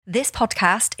This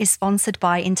podcast is sponsored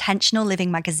by Intentional Living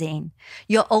magazine,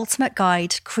 your ultimate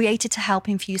guide created to help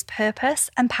infuse purpose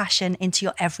and passion into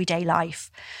your everyday life.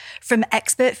 From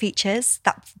expert features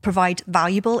that provide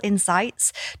valuable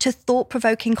insights to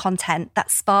thought-provoking content that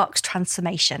sparks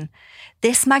transformation,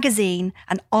 this magazine,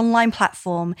 an online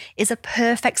platform, is a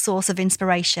perfect source of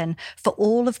inspiration for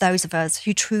all of those of us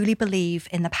who truly believe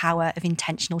in the power of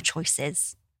intentional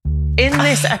choices. In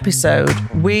this episode,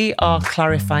 we are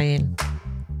clarifying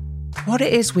what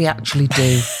it is we actually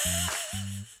do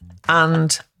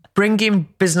and bringing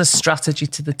business strategy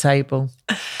to the table,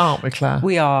 aren't we, Claire?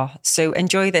 We are. So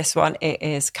enjoy this one. It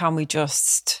is, can we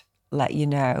just let you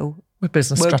know? We're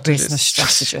business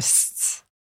strategists.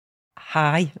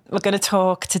 Hi. We're going to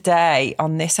talk today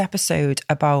on this episode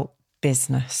about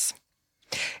business.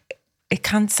 It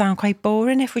can sound quite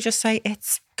boring if we just say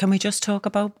can we just talk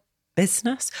about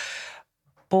business?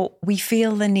 But we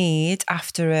feel the need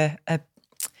after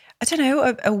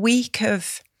a week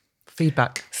of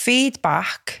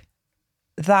feedback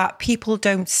that people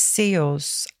don't see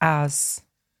us as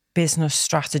business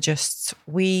strategists.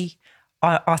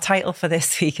 Our title for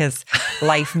this week is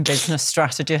Life and Business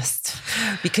Strategist,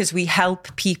 because we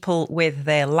help people with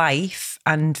their life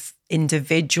and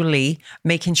individually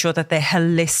making sure that they're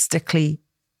holistically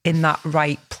in that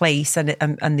right place and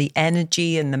the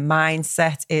energy and the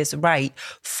mindset is right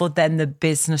for then the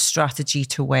business strategy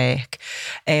to work.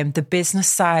 The business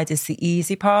side is the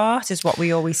easy part, is what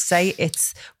we always say.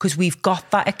 It's because we've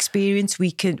got that experience.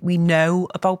 We know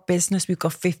about business. We've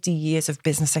got 50 years of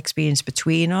business experience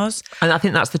between us. And I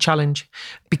think that's the challenge,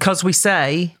 because we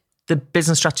say the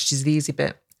business strategy is the easy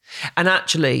bit. And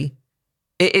actually,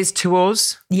 it is to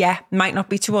us. Yeah, might not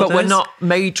be to others. But we're not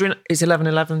majoring. It's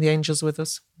 11:11, the angels with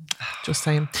us. Just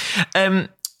saying. Go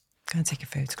and take a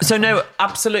photo. So no,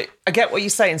 absolutely. I get what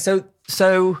you're saying.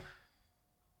 So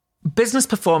business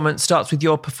performance starts with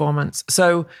your performance.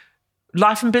 So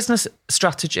life and business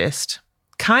strategist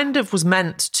kind of was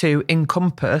meant to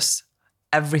encompass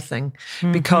everything,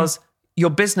 because your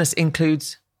business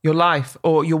includes your life,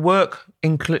 or your work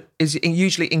is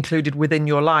usually included within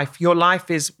your life. Your life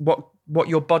is what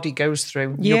your body goes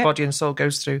through, your body and soul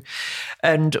goes through.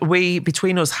 And we,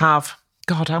 between us, have,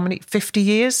 God, how many? 50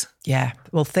 years? Yeah.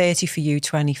 Well, 30 for you,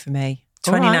 20 for me.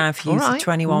 29 for you,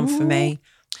 21 for me.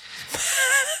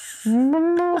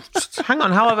 Hang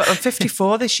on, however, I'm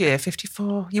 54 this year.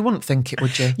 54. You wouldn't think it,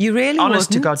 would you? You really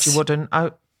Honest wouldn't. to God, you wouldn't.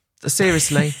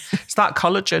 Seriously. It's that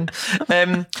collagen.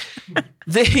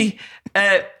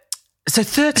 So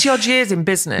 30 odd years in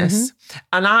business,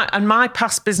 and my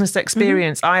past business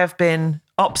experience, I have been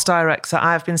ops director,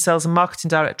 I have been sales and marketing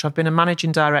director, I've been a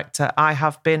managing director, I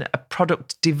have been a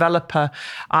product developer.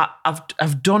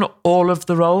 I've done all of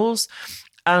the roles,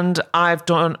 and I've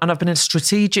been a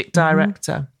strategic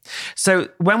director. So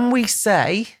when we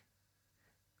say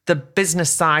the business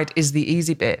side is the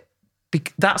easy bit,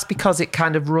 that's because it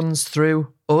kind of runs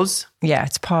through us. Yeah,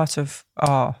 it's part of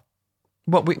our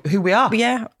who we are.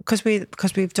 Yeah, because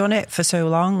we've done it for so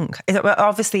long.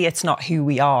 Obviously, it's not who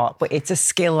we are, but it's a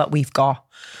skill that we've got.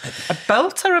 A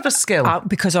belter of a skill.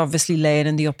 Because obviously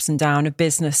learning the ups and downs of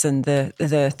business and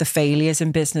the failures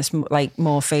in business, like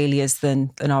more failures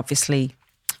than obviously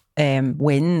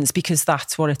wins, because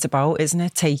that's what it's about, isn't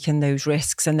it? Taking those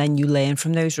risks, and then you learn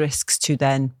from those risks to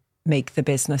then make the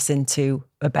business into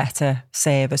a better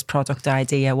service, product,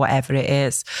 idea, whatever it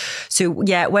is. So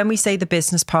yeah, when we say the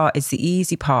business part is the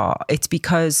easy part, it's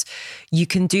because you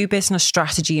can do business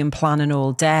strategy and planning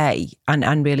all day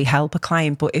and really help a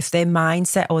client. But if their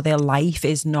mindset or their life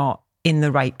is not in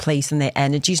the right place and their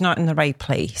energy's not in the right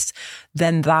place,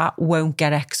 then that won't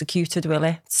get executed, will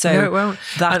it? So no, it won't.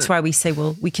 That's why we say,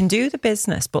 well, we can do the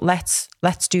business, but let's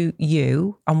do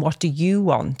you, and what do you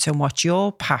want, and what's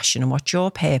your passion, and what's your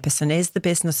purpose, and is the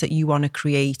business that you want to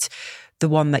create the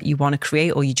one that you want to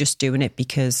create, or you're just doing it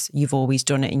because you've always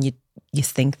done it and you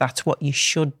think that's what you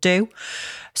should do.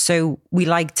 So we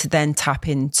like to then tap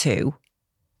into,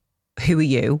 who are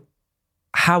you?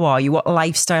 How are you? What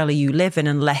lifestyle are you living?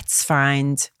 And let's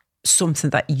find something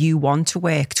that you want to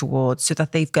work towards, so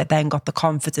that they've then got the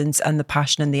confidence and the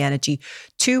passion and the energy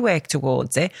to work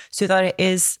towards it, so that it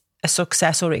is a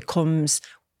success, or it comes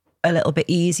a little bit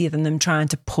easier than them trying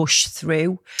to push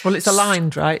through. Well, it's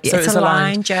aligned, right? So it's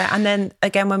aligned, yeah. And then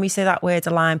again, when we say that word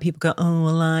aligned, people go, oh,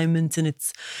 alignment, and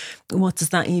what does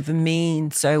that even mean?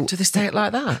 So do they say it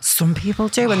like that? Some people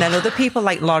do. And then other people,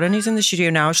 like Lauren, who's in the studio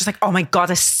now, is just like, oh my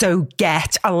God, I so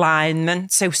get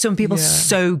alignment. So some people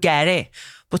so get it.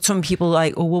 But some people are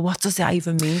like, oh, well, what does that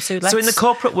even mean? So in the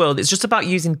corporate world, it's just about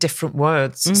using different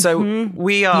words. So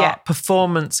we are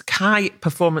high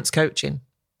performance coaching.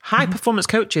 High performance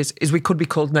coaches is we could be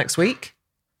called next week.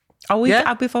 Oh,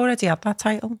 we've already had that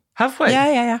title. Have we?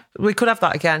 Yeah. We could have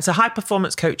that again. So high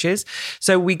performance coaches.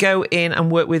 So we go in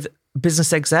and work with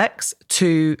business execs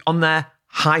on their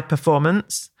high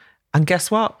performance. And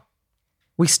guess what?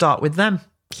 We start with them.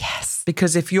 Yes.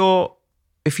 Because if you're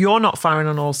not firing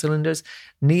on all cylinders,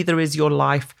 neither is your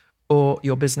life or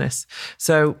your business.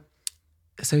 So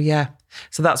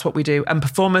that's what we do. And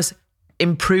performance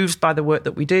improves by the work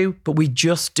that we do, but we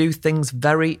just do things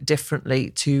very differently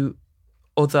to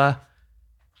other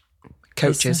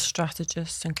coaches. Business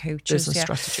strategists and coaches.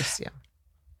 Strategists, yeah.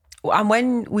 And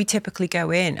when we typically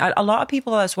go in, a lot of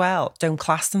people as well don't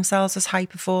class themselves as high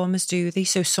performers, do they?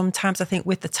 So sometimes I think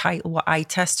with the title, what I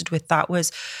tested with that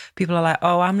was people are like,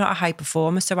 oh, I'm not a high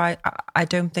performer, so I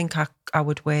don't think I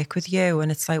would work with you.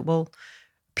 And it's like, well,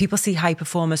 people see high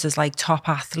performers as like top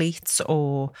athletes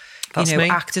or, That's me.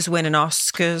 actors winning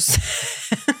Oscars.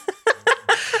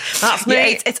 That's me.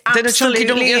 Yeah, it's absolutely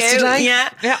you. Yesterday.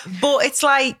 Yeah. But it's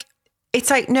like,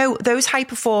 no, those high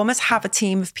performers have a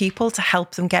team of people to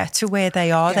help them get to where they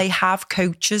are. Yeah. They have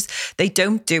coaches. They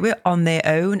don't do it on their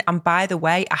own. And by the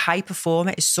way, a high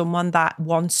performer is someone that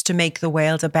wants to make the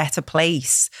world a better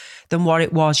place than what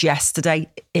it was yesterday,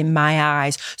 in my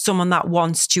eyes. Someone that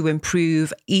wants to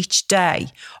improve each day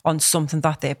on something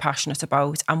that they're passionate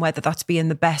about. And whether that's being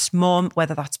the best mum,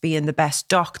 whether that's being the best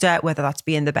doctor, whether that's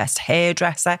being the best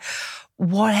hairdresser,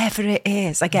 whatever it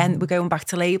is. Again, we're going back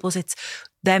to labels. It's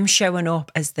them showing up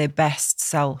as their best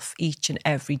self each and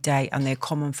every day, and they're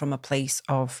coming from a place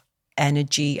of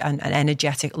energy and an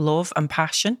energetic love and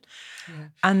passion.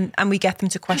 Yeah. And we get them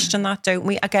to question that, don't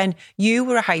we? Again, you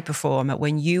were a high performer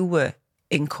when you were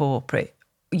in corporate.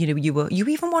 You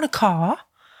even won a car.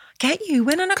 Get you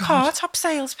winning a car, top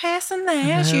salesperson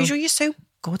there. As usual, you're so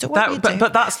good at what you do.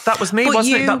 But that was me,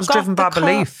 wasn't it? That was driven by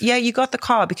belief. Yeah, you got the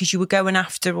car because you were going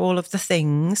after all of the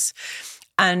things.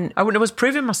 And I was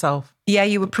proving myself. Yeah,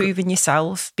 you were proving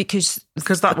yourself because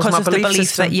that was my of the belief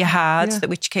system that you had,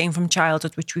 which came from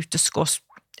childhood, which we've discussed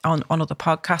on other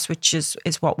podcasts, which is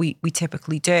what we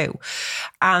typically do.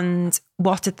 And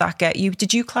what did that get you?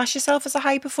 Did you class yourself as a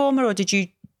high performer, or did you?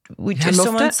 If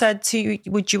someone said to you,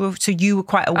 so you were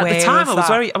quite aware. At the time, of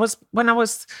that?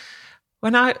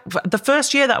 The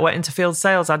first year that I went into field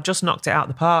sales, I just knocked it out of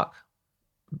the park.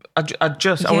 I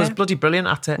was bloody brilliant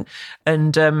at it,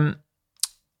 and.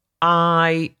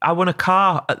 I won a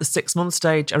car at the 6 month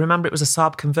stage. I remember it was a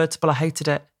Saab convertible. I hated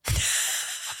it.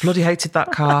 I bloody hated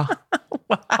that car.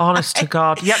 Honest to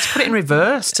God. You had to put it in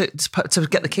reverse to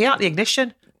get the key out of the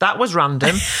ignition. That was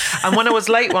random. And when I was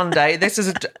late one day, this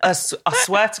is I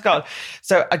swear to God.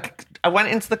 So I went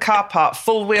into the car park,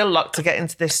 full wheel lock to get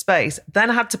into this space. Then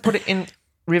I had to put it in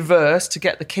reverse to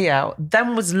get the key out,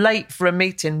 then was late for a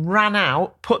meeting, ran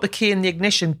out, put the key in the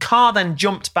ignition, car then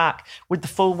jumped back with the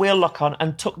full wheel lock on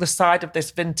and took the side of this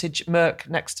vintage Merc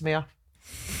next to me off.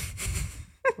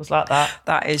 It was like that.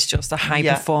 That is just a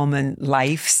high-performing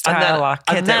lifestyle.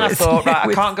 And then I thought, right,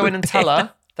 I can't go in and tell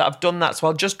her that I've done that, so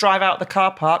I'll just drive out the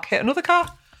car park, hit another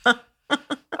car.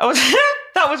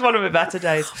 That was one of my better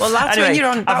days. Well, that's anyway, when you're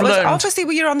on. Obviously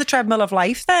when you're on the treadmill of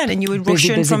life then, and you were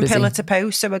rushing from pillar to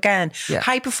post. So again,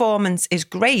 high performance is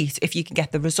great if you can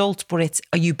get the result, but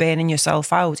are you burning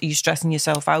yourself out? Are you stressing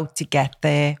yourself out to get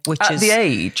there? At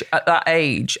that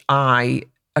age, I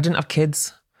didn't have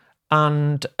kids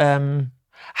and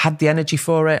had the energy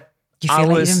for it. You feel like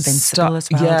you're invincible as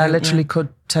well. Yeah, I literally could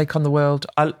take on the world.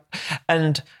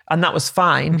 And that was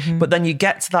fine. Mm-hmm. But then you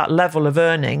get to that level of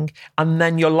earning and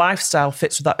then your lifestyle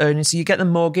fits with that earning. So you get the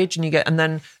mortgage and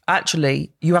then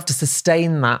actually you have to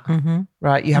sustain that,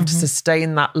 right? You have to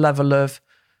sustain that level of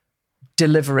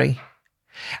delivery.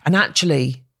 And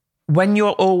actually, when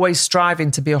you're always striving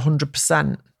to be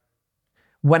 100%,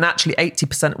 when actually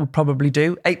 80% would probably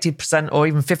do, 80% or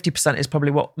even 50% is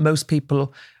probably what most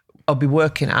people I'll be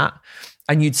working at,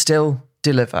 and you'd still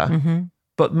deliver. Mm-hmm.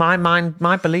 But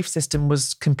my belief system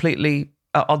was completely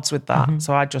at odds with that. Mm-hmm.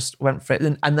 So I just went for it.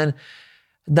 And then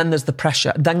there's the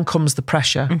pressure. Then comes the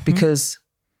pressure because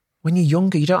when you're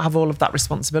younger, you don't have all of that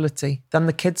responsibility. Then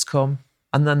the kids come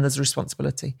and then there's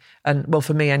responsibility. And well,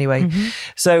 for me anyway.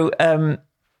 Mm-hmm.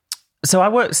 So I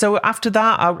worked. So after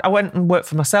that, I went and worked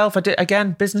for myself. I did,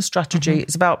 again, business strategy. Mm-hmm.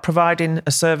 It's about providing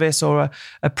a service or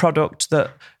a product that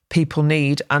people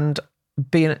need and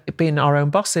being our own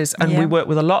bosses. And we work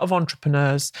with a lot of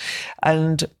entrepreneurs,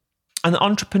 and the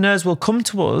entrepreneurs will come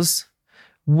to us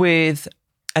with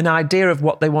an idea of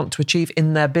what they want to achieve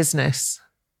in their business.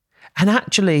 And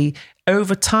actually,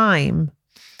 over time,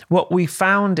 what we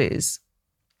found is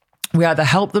we either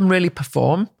help them really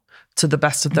perform to the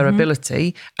best of their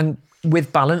ability and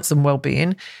with balance and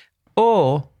well-being,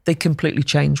 or they completely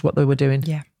change what they were doing.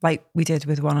 Yeah. Like we did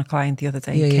with one client the other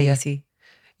day, Yeah. Katie.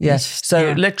 Yeah.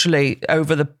 So literally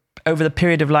over the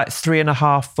period of like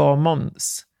 3.5, 4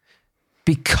 months,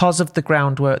 because of the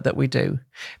groundwork that we do,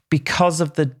 because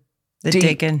of the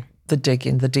digging,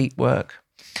 the deep work,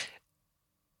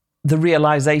 the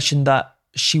realization that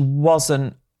she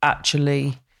wasn't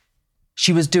actually,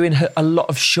 she was doing a lot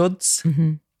of shoulds.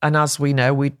 Mm-hmm. And as we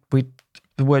know,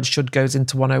 the word should goes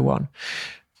into 101.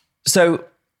 So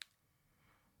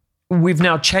we've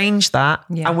now changed that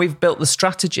and we've built the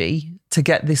strategy to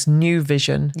get this new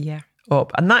vision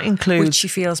up. And that includes... Which she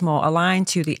feels more aligned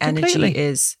to. The energy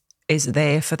is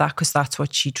there for that, because that's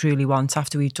what she truly wants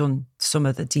after we've done some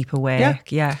of the deeper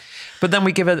work. Yeah. But then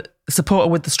we give her, support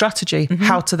her with the strategy,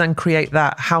 how to then create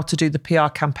that, how to do the PR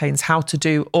campaigns, how to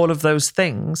do all of those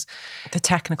things. The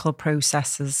technical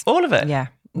processes. All of it. Yeah.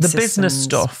 The systems, business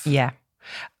stuff. Yeah.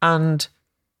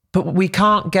 But we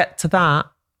can't get to that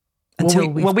until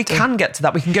we can get to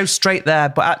that. We can go straight there,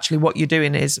 but actually what you're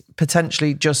doing is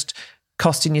potentially just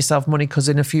costing yourself money, because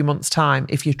in a few months' time,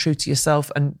 if you're true to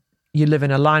yourself and you live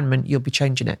in alignment, you'll be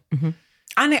changing it. Mm-hmm.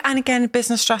 And again,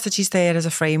 business strategy's there as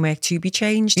a framework to be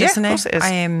changed, isn't it? Yeah, of course it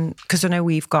is. Because I know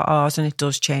we've got ours and it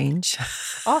does change.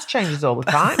 Ours changes all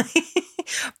the time.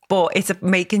 But it's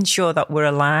making sure that we're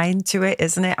aligned to it,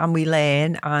 isn't it? And we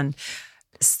learn, and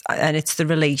it's the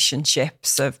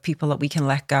relationships of people that we can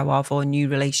let go of, or new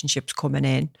relationships coming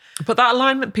in. But that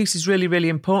alignment piece is really, really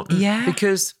important. Yeah.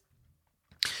 Because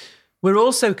we're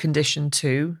also conditioned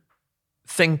to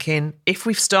thinking if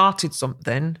we've started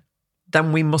something,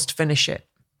 then we must finish it.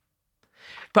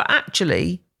 But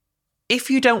actually, if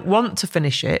you don't want to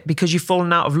finish it because you've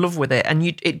fallen out of love with it and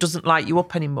it doesn't light you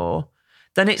up anymore,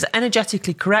 then it's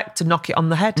energetically correct to knock it on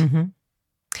the head. Mm-hmm.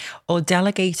 Or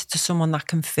delegate it to someone that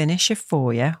can finish it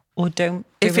for you, or don't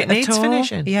do if it needs at all.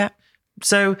 Finishing. Yeah.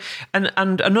 So, and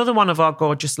another one of our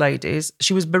gorgeous ladies,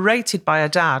 she was berated by her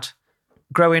dad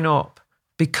growing up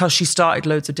because she started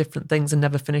loads of different things and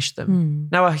never finished them.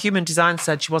 Now, her human design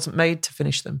said she wasn't made to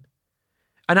finish them.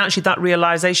 And actually that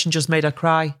realisation just made her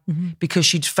cry because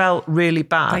she'd felt really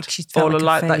bad like she'd felt all her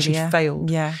like life, that she'd failed.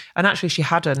 Yeah. And actually she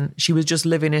hadn't. She was just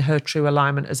living in her true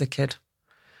alignment as a kid.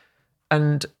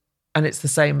 And it's the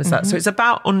same as that. So it's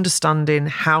about understanding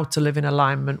how to live in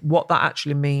alignment, what that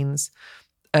actually means.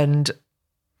 And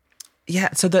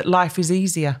so that life is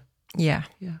easier. Yeah.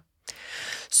 Yeah.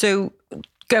 So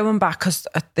going back, because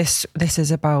this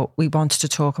is about, we wanted to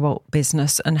talk about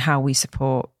business and how we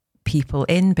support people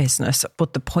in business,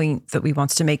 but the point that we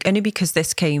wanted to make, only because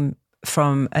this came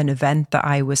from an event that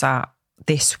I was at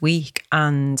this week,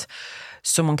 and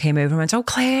someone came over and went, "Oh,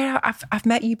 Claire, I've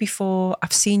met you before.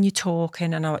 I've seen you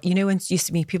talking." And when you used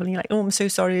to meet people and you're like, "Oh, I'm so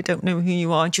sorry, I don't know who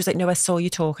you are." And she was like, "No, I saw you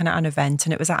talking at an event."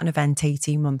 And it was at an event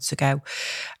 18 months ago.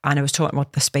 And I was talking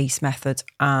about the space method.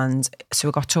 And so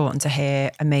we got talking to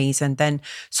her, amazing. Then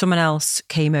someone else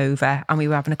came over and we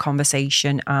were having a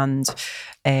conversation, and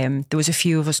there was a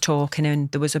few of us talking, and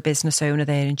there was a business owner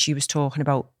there, and she was talking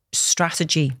about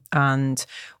strategy and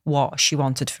what she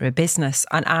wanted for her business.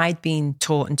 And I'd been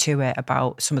talking to her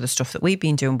about some of the stuff that we've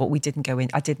been doing, but I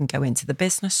didn't go into the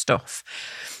business stuff.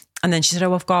 And then she said,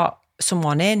 "Oh, I've got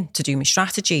someone in to do my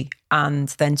strategy." And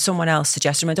then someone else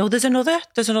suggested, "Oh, there's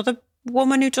another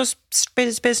woman who does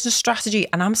business strategy."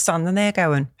 And I'm standing there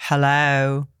going,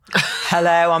 hello,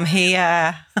 I'm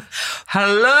here.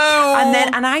 Hello.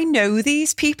 And I know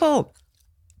these people.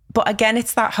 But again,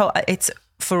 it's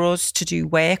for us to do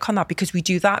work on that, because we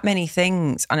do that many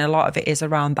things, and a lot of it is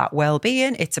around that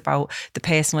well-being. It's about the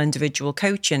personal individual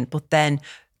coaching, but then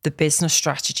the business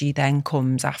strategy then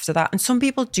comes after that. And some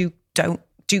people do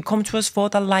come to us for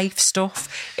the life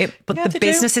stuff, but the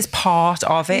business is part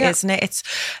of it, isn't it? It's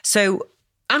so.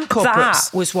 And corporates.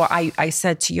 That was what I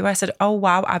said to you. I said, "Oh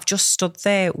wow, I've just stood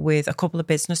there with a couple of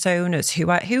business owners who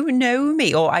know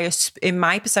me, or in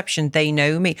my perception they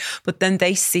know me, but then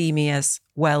they see me as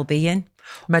well-being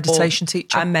meditation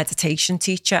teacher. I'm meditation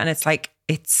teacher, and it's like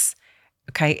it's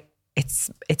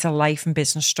a life and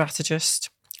business strategist,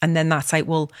 and then that's like,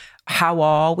 well, how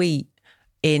are we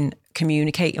in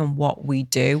communicating what we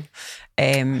do?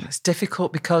 It's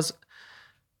difficult because.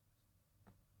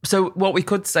 So what we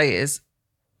could say is,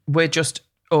 we're just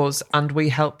us, and we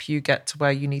help you get to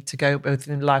where you need to go, both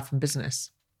in life and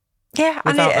business. Yeah,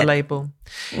 without the label.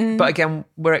 But again,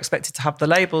 we're expected to have the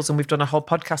labels, and we've done a whole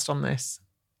podcast on this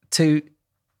to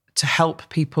help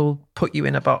people put you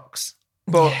in a box.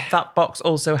 But that box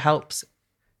also helps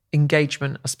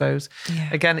engagement, I suppose. Yeah.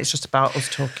 Again, it's just about us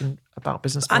talking about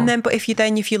business. And then, but if you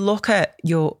look at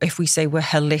if we say we're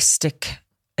holistic.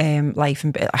 Life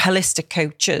and holistic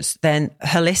coaches, then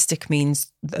holistic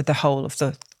means the whole of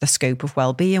the scope of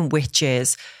well-being, which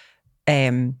is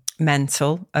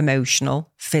mental, emotional,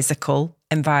 physical,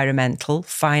 environmental,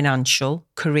 financial,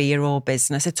 career or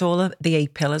business. It's all of the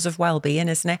 8 pillars of well-being,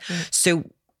 isn't it? So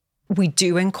we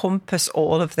do encompass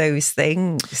all of those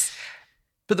things.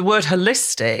 But the word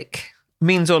holistic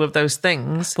means all of those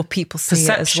things. But people see it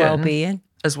as well-being.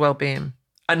 As well-being.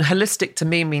 And holistic to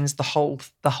me means the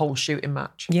whole shooting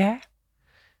match. Yeah.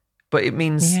 But it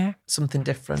means something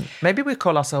different. Maybe we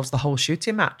call ourselves the whole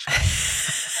shooting match.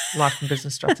 Life and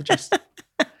business strategist.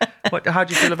 How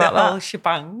do you feel about that? The whole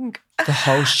shebang. The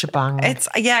whole shebang.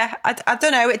 I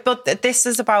don't know. But this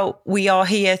is about, we are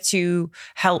here to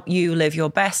help you live your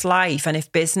best life. And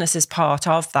if business is part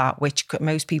of that, which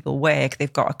most people work,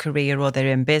 they've got a career or they're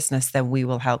in business, then we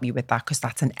will help you with that, because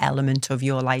that's an element of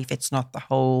your life. It's not the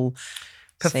whole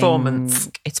performance.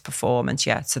 It's performance,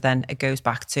 yeah. So then it goes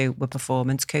back to, we're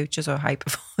performance coaches or high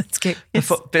performance coaches.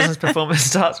 Business performance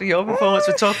starts with your performance.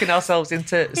 We're talking ourselves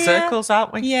into circles,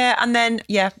 aren't we? Yeah, and then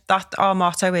that our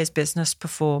motto is business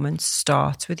performance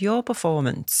starts with your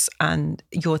performance and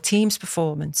your team's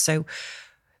performance. So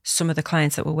some of the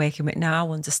clients that we're working with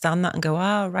now understand that and go,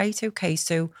 right, okay,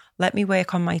 so let me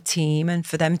work on my team, and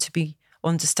for them to be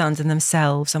understanding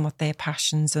themselves and what their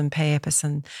passions and purpose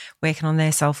and working on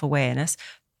their self-awareness,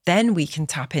 then we can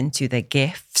tap into their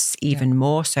gifts even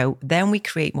more. So then we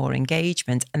create more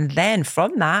engagement. And then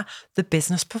from that, the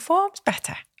business performs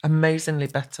better. Amazingly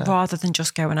better. Rather than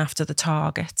just going after the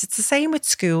targets. It's the same with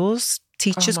schools.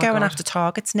 Teachers going after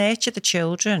targets. Nurture the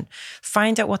children.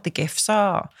 Find out what the gifts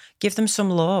are. Give them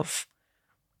some love.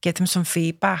 Give them some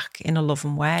feedback in a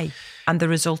loving way. And the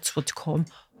results would come.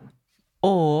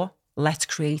 Or let's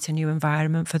create a new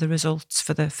environment for the results,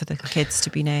 for the kids to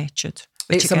be nurtured.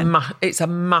 It's a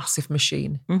massive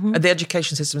machine. Mm-hmm. The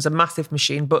education system is a massive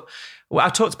machine. But I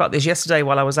talked about this yesterday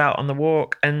while I was out on the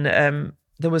walk, and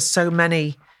there was so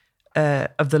many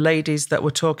of the ladies that were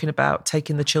talking about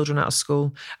taking the children out of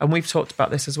school, and we've talked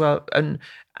about this as well,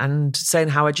 and saying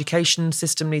how education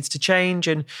system needs to change.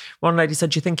 And one lady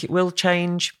said, "Do you think it will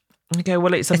change?" And I go,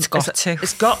 well, it's got to.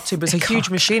 It's got to, but it's a huge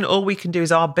machine. All we can do is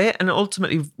our bit, and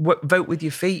ultimately vote with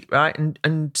your feet, right?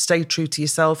 And stay true to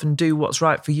yourself and do what's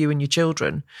right for you and your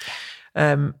children,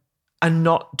 and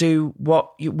not do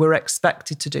what we're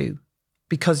expected to do,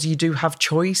 because you do have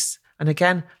choice. And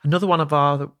again, another one of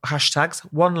our hashtags,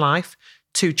 one life,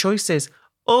 two choices.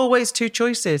 Always two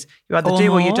choices. You either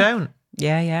do or you don't.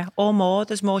 Yeah. Or more.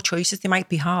 There's more choices. They might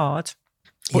be hard.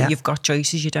 But you've got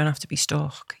choices. You don't have to be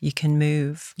stuck. You can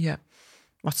move. Yeah.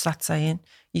 What's that saying?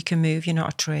 You can move. You're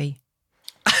not a tree.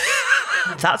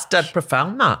 That's dead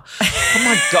profound, that. Oh,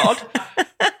 my God.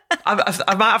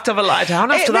 I might have to have a lie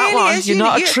down after that one. You're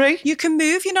not a tree. You can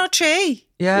move. You're not a tree.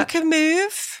 Yeah. You can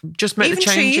move. Just make the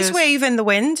changes. Even trees wave in the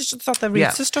wind. It's just that the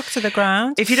roots are stuck to the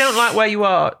ground. If you don't like where you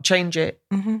are, change it.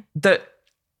 Mm-hmm.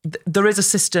 There is a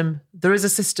system.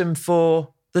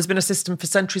 There's been a system for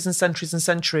centuries and centuries and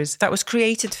centuries. That was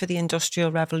created for the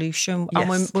Industrial Revolution. Yes.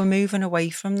 And we're moving away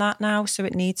from that now. So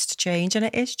it needs to change. And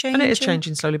it is changing. And it is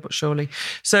changing slowly but surely.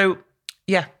 So,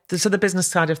 so the business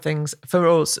side of things for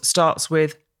us starts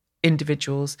with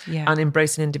individuals and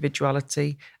embracing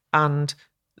individuality. And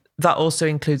that also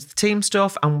includes the team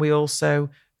stuff. And we also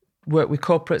work with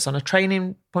corporates on a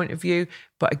training point of view.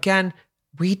 But again,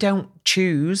 we don't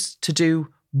choose to do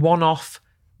one-off,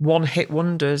 one-hit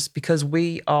wonders, because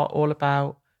we are all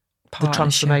about the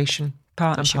transformation.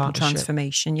 Partnership and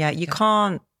transformation. Yeah, you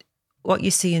can't, what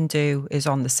you see and do is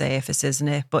on the surface, isn't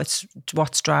it? But it's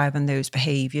what's driving those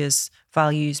behaviours,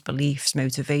 values, beliefs,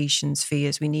 motivations,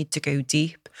 fears. We need to go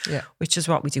deep, which is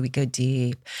what we do. We go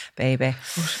deep, baby.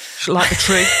 Like the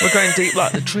tree. We're going deep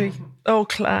like the tree. Oh,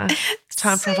 Claire, it's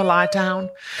time to have a lie down.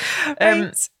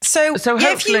 Right. So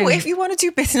hopefully, if you want to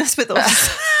do business with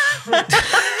us,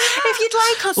 if you'd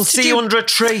like us we'll see you under a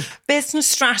tree. Business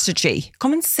strategy,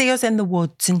 come and see us in the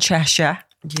woods in Cheshire.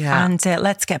 Yeah. And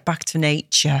let's get back to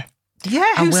nature.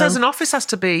 Yeah, who says an office has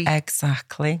to be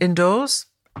exactly indoors?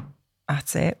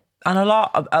 That's it. And a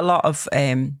lot of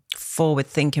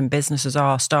forward-thinking businesses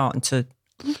are starting to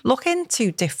look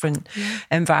into different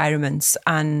environments.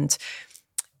 And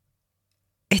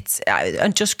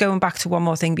and just going back to one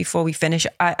more thing before we finish,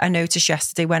 I noticed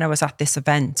yesterday when I was at this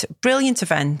event, brilliant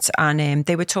event, and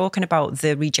they were talking about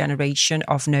the regeneration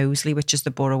of Knowsley, which is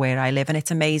the borough where I live, and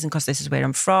it's amazing because this is where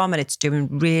I'm from, and it's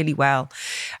doing really well,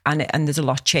 and there's a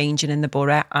lot changing in the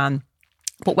borough.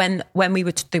 But when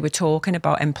they were talking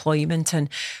about employment, and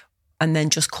and then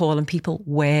just calling people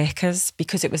workers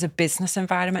because it was a business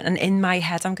environment. And in my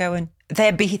head, I'm going,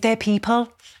 they're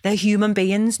people, they're human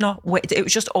beings, not, it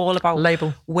was just all about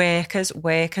label. Workers.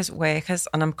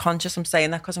 And I'm conscious I'm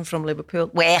saying that because I'm from Liverpool.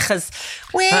 Workers.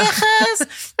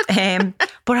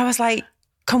 But I was like,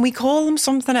 can we call them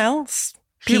something else?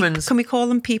 Humans. Can we call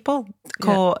them people?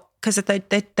 Because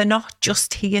they're not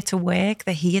just here to work,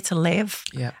 they're here to live.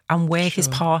 Yeah, and work is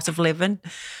part of living.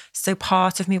 So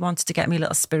part of me wanted to get me a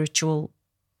little spiritual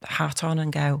hat on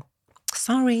and go,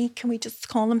 sorry, can we just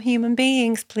call them human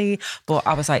beings, please? But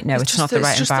I was like, no, it's not the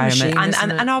right environment.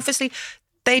 Machine, and obviously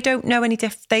they don't know any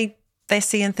different. They're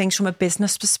seeing things from a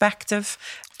business perspective.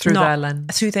 Through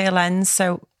their lens.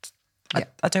 So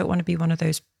I don't want to be one of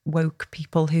those woke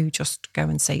people who just go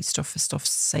and say stuff for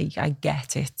stuff's sake. I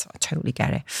get it. I totally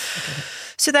get it.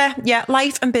 So there,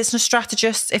 life and business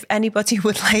strategists. If anybody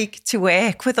would like to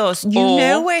work with us, you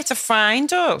know where to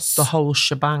find us. The whole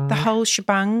shebang.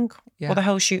 Or the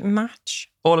whole shooting match.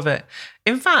 All of it.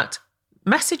 In fact,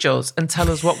 message us and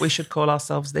tell us what we should call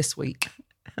ourselves this week.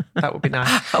 That would be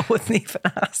nice. I wouldn't even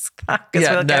ask that.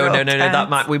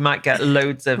 No. We might get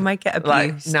loads of. We might get abuse.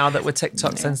 Like now that we're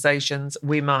TikTok sensations,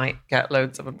 we might get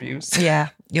loads of abuse. Yeah,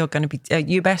 you're going to be.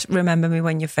 You best remember me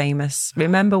when you're famous.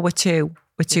 Remember, we're two.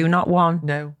 We're two, not one.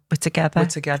 No, we're together. We're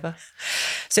together.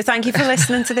 So thank you for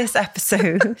listening to this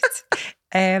episode.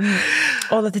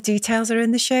 All of the details are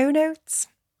in the show notes.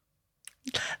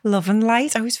 Love and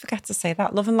light. I always forget to say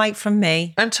that. Love and light from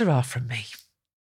me. And ta-ra from me.